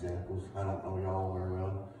kinds of examples. I don't know y'all very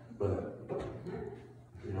well, but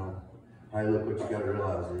you know, hey, look, what you got to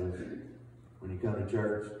realize is when you come to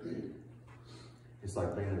church, it's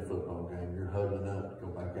like being at a football game. You're huddling up to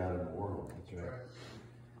go back out in the world. That's right.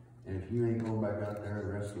 And if you ain't going back out there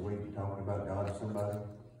the rest of the week talking about God to somebody,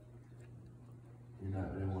 you're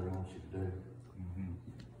not doing what He wants you to do. Mm-hmm.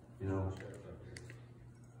 You know,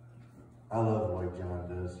 I love the way John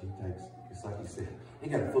does. He takes, it's like he said, he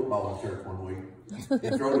got a football in church one week. He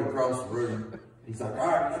threw it across the room. He's like, all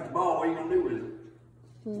right, you got the ball. What are you going to do with it?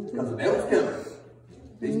 Because the devil's coming.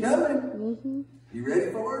 He's coming. You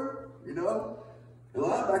ready for it? You know, the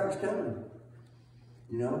linebacker's coming.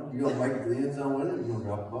 You know, you're going to make it to the end zone with it, you're going to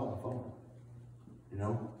drop the ball and fall. You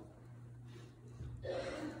know?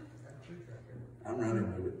 I'm running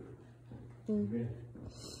with it.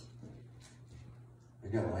 I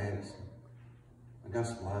got Lance. I got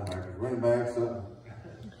some linebackers, running back, something.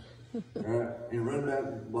 Right? And running back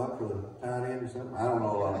block for the tight end or something. I don't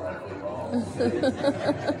know a lot about football.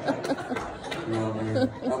 You know what I mean?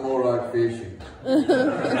 I'm more like fishing.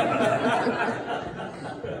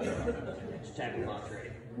 It's tackle box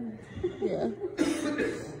ready. Yeah.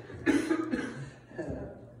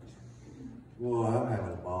 Well, I'm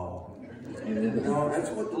having a ball. You know, that's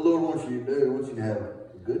what the Lord wants you to do. He wants you to have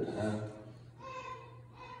a good time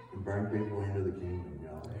and bring people into the kingdom,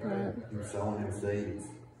 y'all. Right. You're sowing them seeds.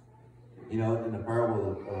 You know, in the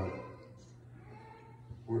parable of,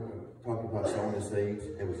 we're talking about sowing the seeds.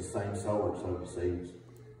 It was the same sower that sowed the seeds.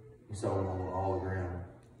 He sowed them on all the ground.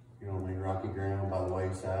 You know what I mean? Rocky ground, by the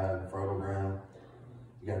wayside, fertile ground.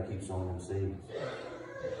 You got to keep sowing them seeds.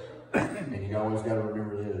 And you always got to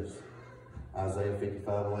remember this. Isaiah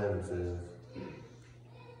 55:11 says,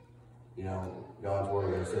 you know, God's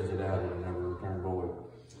word, when He sends it out, it will never return void.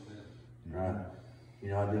 Right? You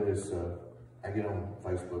know, I do this, I get on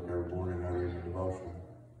Facebook every morning, I read a devotional.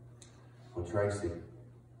 Well, Tracy,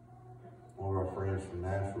 one of our friends from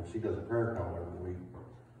Nashville, she does a prayer call every week,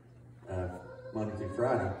 Monday through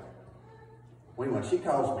Friday. Well, anyway, she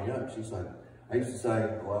calls me up. She's like, I used to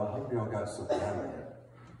say, well, I hope y'all got something out of that.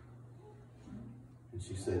 And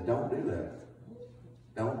she said, don't do that.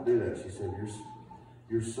 Don't do that. She said,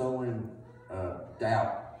 you're sowing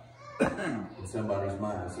doubt in somebody's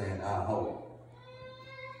mind, saying, I hope.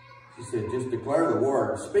 She said, just declare the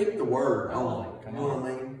word. Speak the word only. You know what I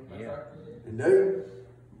mean? Yeah. And dude,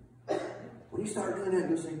 when you start doing that,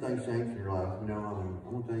 you'll see things change in your life. You know, I mean,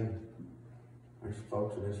 I'm going to tell you, there's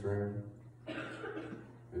folks in this room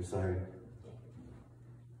who say,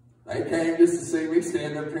 they came just to see me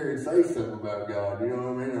stand up here and say something about God. You know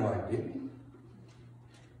what I mean? They're like, did you?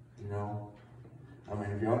 You know? I mean,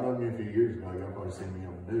 if y'all know me a few years ago, y'all probably seen me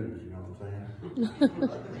on the news. You know what I'm saying?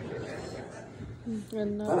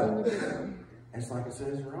 And not in the good. It's like it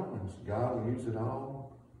says in Romans, God will use it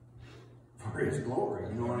all for His glory.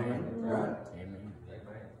 You know what I mean? Right? Amen.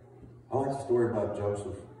 I like the story about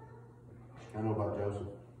Joseph. I know about Joseph.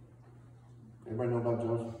 Everybody know about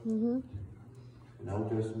Joseph? Mm-hmm. In the Old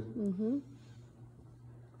Testament? Mm-hmm.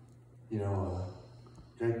 You know,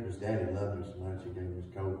 Jacob's daddy loved him so much he gave him his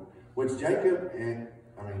coat. Which Jacob and,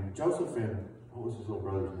 Joseph and, what was his little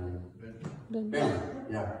brother's name? Ben.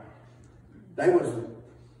 Yeah. They was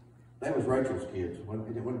Rachel's kids.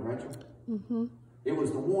 Wasn't it Rachel? Mm-hmm. It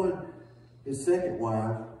was the one, his second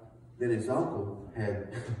wife, that his uncle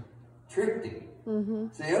had tricked him. Mm-hmm.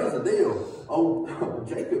 See, that was the deal. Oh,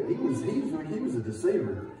 Jacob, he was a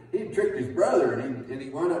deceiver. He had tricked his brother, and he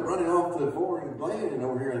wound up running off to the foreign land and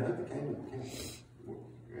over here. I think it came.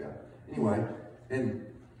 Yeah. Anyway, and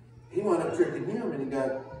he wound up tricking him, and he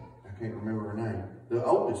got, I can't remember her name, the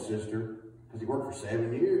oldest sister, because he worked for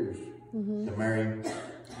 7 years to marry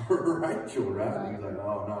Rachel, right? He's like,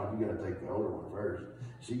 oh no, you got to take the older one first.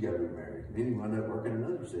 She got to be married. And then he wound up working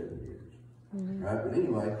another 7 years. Right? But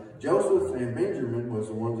anyway, Joseph and Benjamin was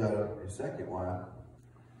the ones out of his second wife.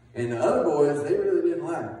 And the other boys, they really didn't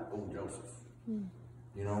like old Joseph.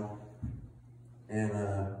 You know? And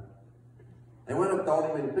they went up,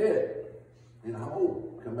 throwing him in the pit, in a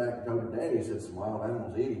hole. Come back and told her daddy, he said some wild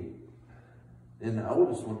animals eat him. Then the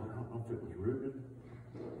oldest one, I don't know if it was Reuben,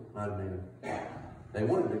 might have been. They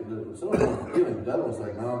wanted to, some of them wanted to kill him, but the other one's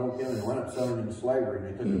like, no, don't kill him. They wound up selling him into slavery, and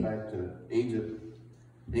they took him back to Egypt.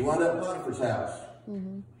 And he wound up in Potiphar's house.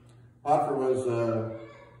 Potiphar was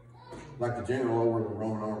like the general over the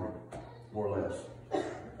Roman army, more or less.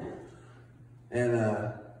 And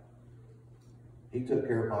he took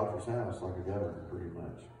care of Potiphar's house like a governor, pretty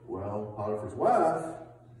much. Well, Potiphar's wife,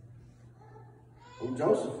 old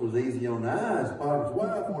Joseph was easy on the eyes. Potiphar's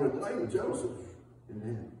wife wanted to lay with Joseph. And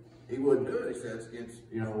then he wouldn't do it. He said, it's against,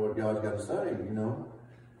 you know, what God's got to say, you know.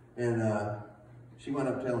 And she went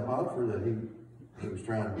up telling Potiphar that he was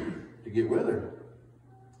trying to get with her.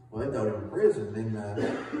 Well, they throw him in prison. Then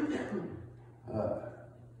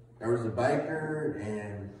there was a baker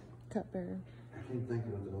and Cupbearer. I can't think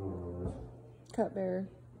of what the other one was. Cupbearer.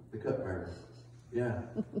 The cupbearer. Yeah.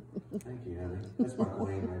 Thank you, honey. That's my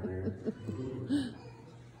queen right there.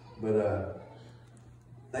 But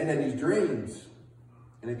they had these dreams,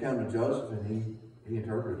 and they come to Joseph, and he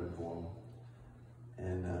interpreted them for them.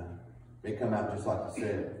 And they come out just like he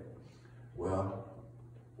said. Well,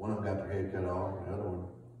 one of them got their head cut off, and the other one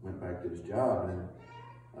went back to his job, and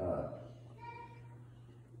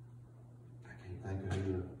I can't think of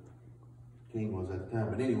who the king was at the time.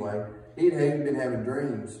 But anyway, he'd been having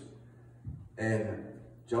dreams, and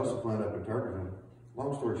Joseph wound up interpreting them.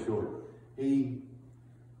 Long story short, he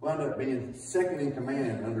wound up being second in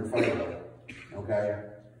command under Pharaoh. Okay?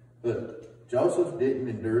 But Joseph didn't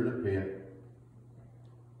endure the pit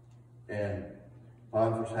and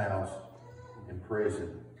Potiphar's house and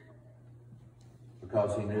prison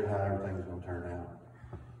because he knew how everything was going to turn out.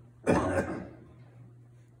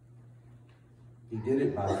 He did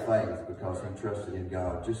it by faith because he trusted in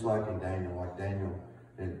God, just like in Daniel. Like Daniel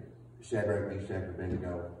and Shadrach, Meshach, and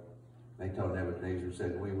Abednego, they told Nebuchadnezzar,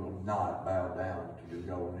 said, we will not bow down to your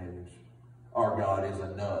golden image. Our God is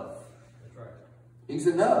enough. That's right. He's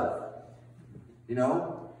enough. You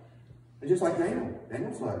know? It's just like Daniel.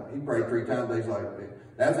 Daniel's like, he prayed 3 times. He's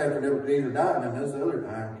like, that's after Nebuchadnezzar died. And then this other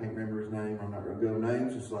guy, I can't remember his name. I'm not real good with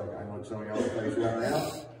names. Just like, I can look some of y'all's face right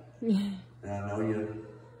now. And I know you,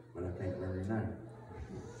 but I can't remember his name.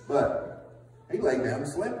 But he laid down and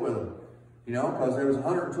slept with him. You know, because there was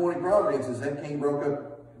 120 provinces that king broke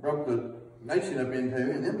the nation up into,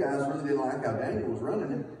 and them guys really didn't like how Daniel was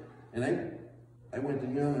running it. And they went to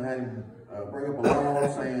him and had him bring up a law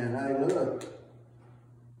saying, hey, look,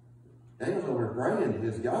 Daniel's over praying to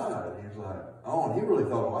his God. And he was like, oh, and he really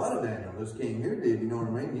thought a lot of Daniel, this king here did, you know what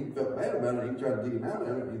I mean? He felt bad about it. He tried to get him out of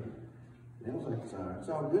it. And Daniel's like, it's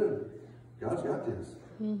all good. God's got this,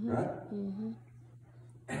 right?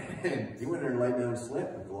 And he went there and laid down and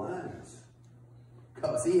slept with the lions.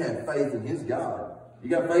 Because he had faith in his God. You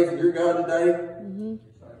got faith in your God today?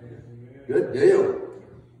 Good deal.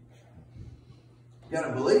 You got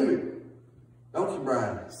to believe it. Don't you,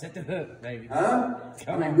 Brian? Set the hook, baby. Huh?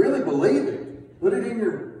 I mean, really believe it. Put it in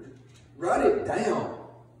write it down.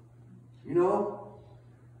 You know?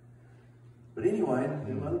 But anyway,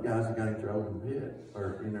 them other guys that got him thrown in the pit,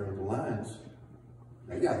 or in there with the lions,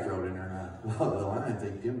 they got thrown in there and the lions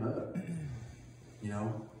ate him up. You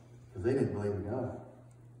know? Because they didn't believe in God.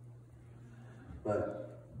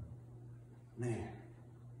 But, man,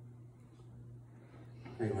 I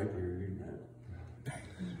can't wait till you read that.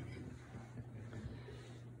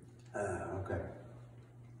 Okay.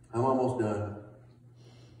 I'm almost done.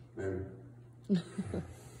 Maybe.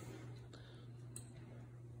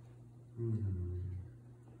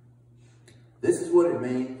 This is what it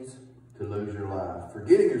means to lose your life.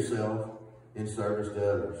 Forgetting yourself in service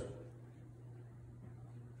to others.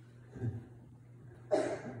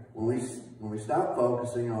 When we stop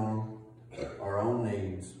focusing on our own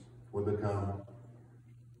needs, we become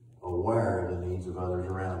aware of the needs of others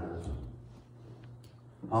around us.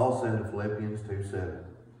 Paul said in Philippians 2:7,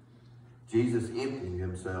 Jesus emptied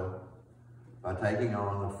himself by taking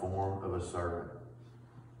on the form of a servant.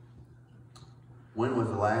 When was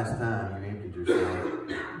the last time you emptied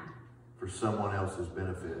yourself for someone else's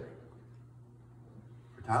benefit?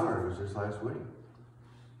 For Tyler, it was just last week.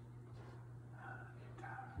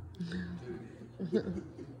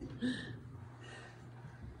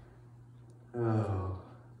 Oh.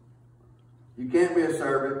 You can't be a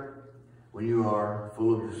servant when you are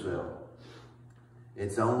full of yourself.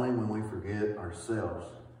 It's only when we forget ourselves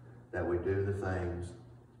that we do the things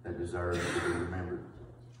that deserve to be remembered.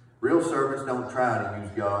 Real servants don't try to use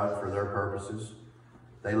God for their purposes.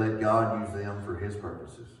 They let God use them for his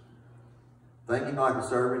purposes. Thinking like a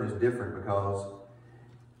servant is different because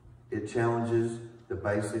it challenges the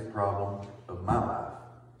basic problem of my life.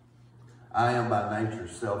 I am by nature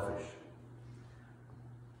selfish.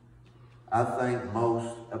 I think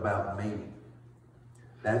most about me.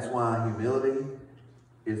 That's why humility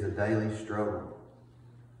is a daily struggle,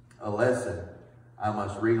 a lesson I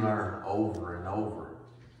must relearn over and over.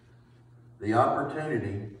 The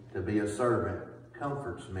opportunity to be a servant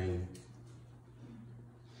comforts me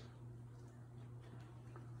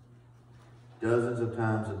dozens of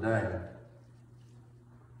times a day,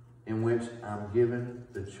 in which I'm given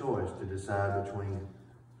the choice to decide between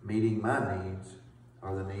meeting my needs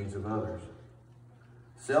or the needs of others.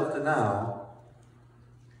 Self-denial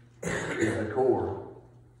is the core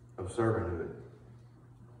of servanthood.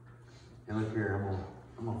 And look here,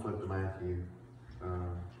 I'm gonna flip to Matthew.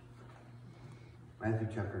 Matthew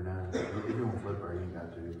chapter 9. If you want to flip there, you ain't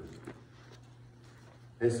got to. But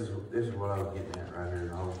this is what I was getting at right here,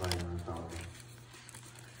 the whole thing when I was talking.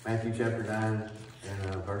 Matthew chapter 9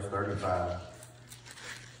 and verse 35.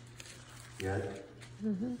 You got it?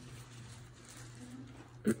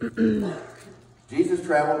 Mm-hmm. Jesus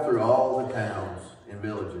traveled through all the towns and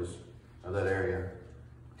villages of that area,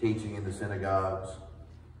 teaching in the synagogues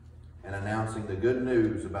and announcing the good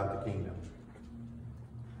news about the kingdom.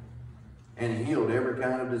 And he healed every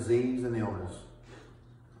kind of disease and illness.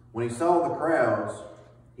 When he saw the crowds,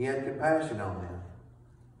 he had compassion on them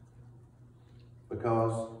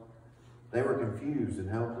because they were confused and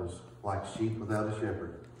helpless, like sheep without a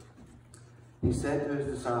shepherd. He said to his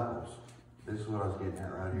disciples, this is what I was getting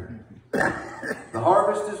at right here. The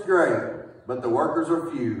harvest is great, but the workers are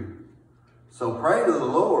few. So pray to the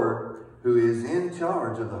Lord, who is in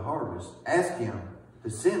charge of the harvest. Ask him to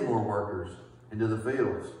send more workers into the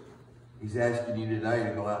fields. He's asking you today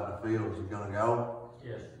to go out in the fields. You gonna go?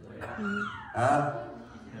 Yes. Huh?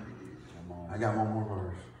 I got one more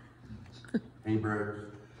verse. Hebrews.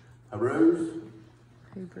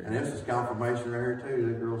 And this is confirmation right here too.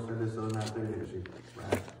 The girl said this the other night too, didn't she?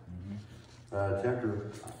 Right.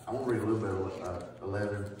 Chapter, I want to read a little bit of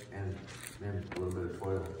 11 and then a little bit of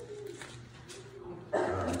 12.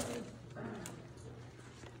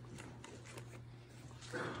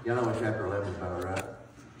 Y'all know what chapter 11 is about, right?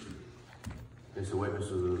 It's the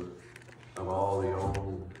witnesses of all the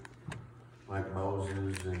old, like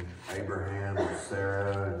Moses and Abraham and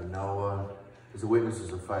Sarah and Noah. It's the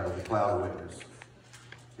witnesses of faith, the cloud of witness.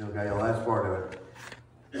 Okay, the last part of it.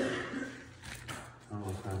 I don't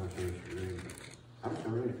know what time it is to read. I'm just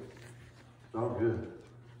going to read it. It's all good.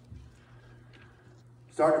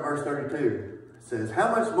 Starting at verse 32. It says,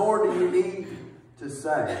 how much more do you need to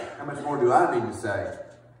say? How much more do I need to say?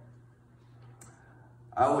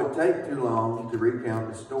 I would take too long to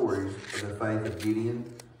recount the stories of the faith of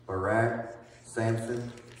Gideon, Barak,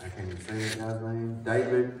 Samson, I can't even say that guy's name,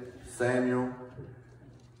 David, Samuel,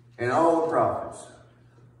 and all the prophets.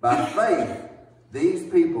 By faith,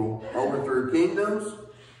 these people overthrew kingdoms,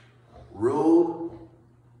 ruled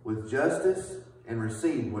with justice, and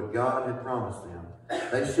received what God had promised them.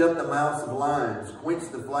 They shut the mouths of lions,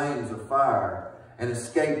 quenched the flames of fire, and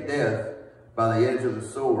escaped death by the edge of the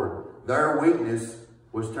sword. Their weakness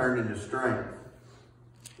was turned into strength.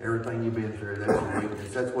 Everything you've been through, that's your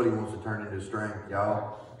weakness. That's what he wants to turn into strength,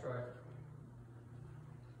 y'all. That's right.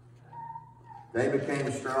 They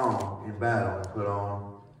became strong in battle and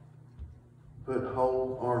put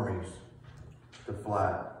whole armies to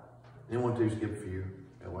flight. Anyone to skip a few?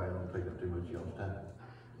 That way I don't take up too much of y'all's time.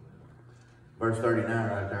 Verse 39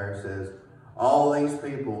 right there says, all these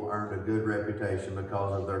people earned a good reputation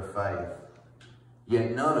because of their faith.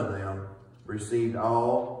 Yet none of them received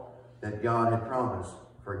all that God had promised.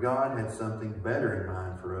 For God had something better in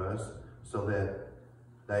mind for us, so that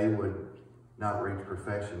they would not reach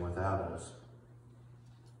perfection without us.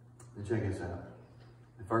 And check this out.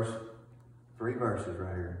 The first 3 verses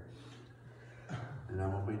right here. And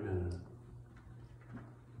I'm going to be done.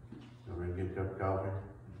 You ready to get a cup of coffee?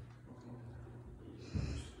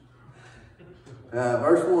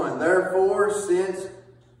 Verse 1. Therefore, since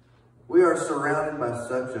we are surrounded by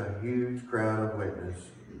such a huge crowd of witness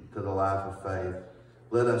to the life of faith,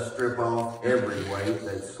 let us strip off every weight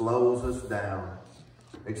that slows us down,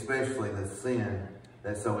 especially the sin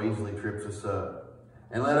that so easily trips us up.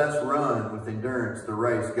 And let us run with endurance the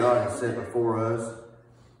race God has set before us.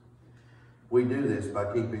 We do this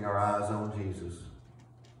by keeping our eyes on Jesus.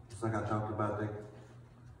 It's like I talked about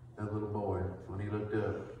that little boy when he looked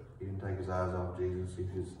up. He didn't take his eyes off Jesus. He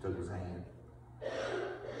just took his hand.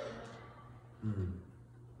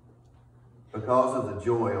 Because of the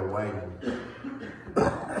joy awaiting.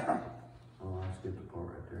 Oh, I skipped a part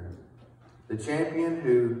right there. The champion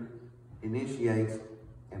who initiates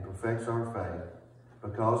and perfects our faith,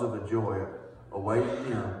 because of the joy awaiting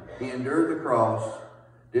him, he endured the cross,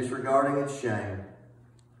 disregarding its shame.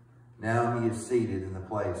 Now he is seated in the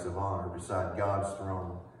place of honor beside God's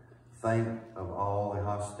throne. Think of all the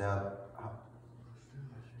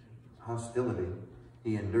hostility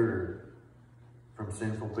he endured from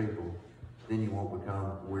sinful people. Then you won't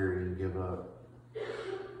become weary and give up.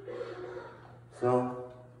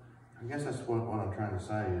 So, I guess that's what I'm trying to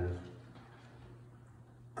say is,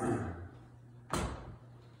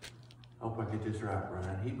 hope I get this right,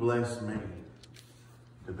 Brian. He blessed me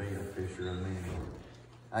to be a fisher of men.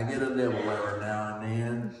 I get a nibble every now and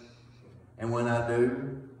then, and when I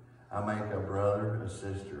do, I make a brother, a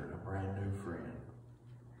sister, and a brand new friend.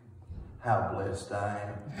 How blessed I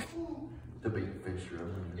am to be a fisher of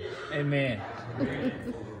men. Amen.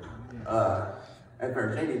 If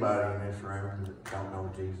there's anybody in this room that don't know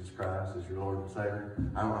Jesus Christ as your Lord and Savior,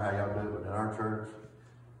 I don't know how y'all do it, but in our church,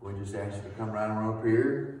 we just ask you to come right on up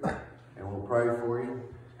here, and we'll pray for you.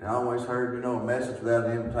 And I always heard, you know, a message without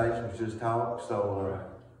an invitation is just talk, so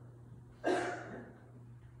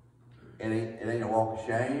it ain't a walk of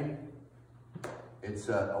shame. It's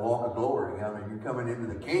a walk of glory. I mean, you're coming into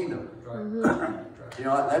the kingdom. You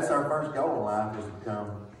know, that's our first goal in life, is to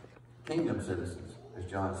become kingdom citizens, as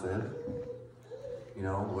John said. You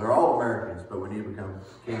know, we're all Americans, but we need to become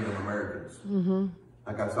kingdom Americans.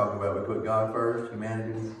 Like I was talking about, we put God first,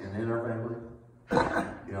 humanity, and then our family.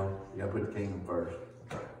 You know, you gotta put the kingdom first.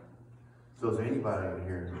 So is there anybody in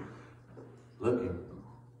here looking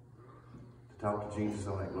to talk to Jesus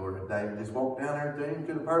on that glory day? Just walk down there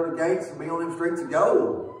to the pearly gates and be on them streets of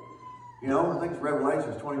gold. You know, I think it's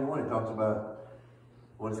Revelation 21. It talks about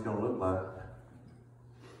what it's going to look like.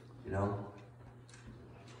 You know,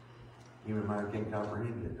 human mind can't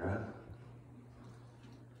comprehend it, right?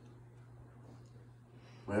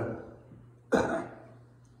 Well,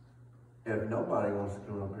 if nobody wants to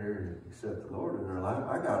come up here and accept the Lord in their life,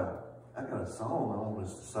 I got a song I want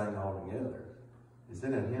us to sing all together. It's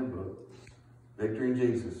in a hymn book. Victory in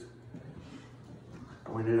Jesus.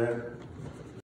 Can we do that?